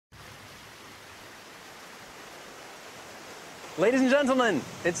Ladies and gentlemen,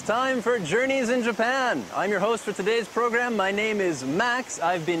 it's time for Journeys in Japan. I'm your host for today's program. My name is Max.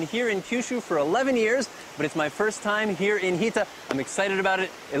 I've been here in Kyushu for 11 years, but it's my first time here in Hita. I'm excited about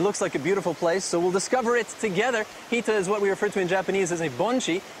it. It looks like a beautiful place, so we'll discover it together. Hita is what we refer to in Japanese as a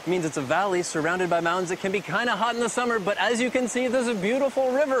bonchi. It means it's a valley surrounded by mountains. It can be kind of hot in the summer, but as you can see, there's a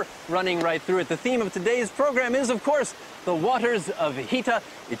beautiful river running right through it. The theme of today's program is, of course, the waters of Hita.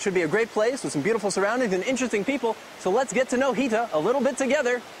 It should be a great place with some beautiful surroundings and interesting people, so let's get to know Hita a little bit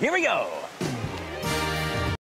together. Here we go!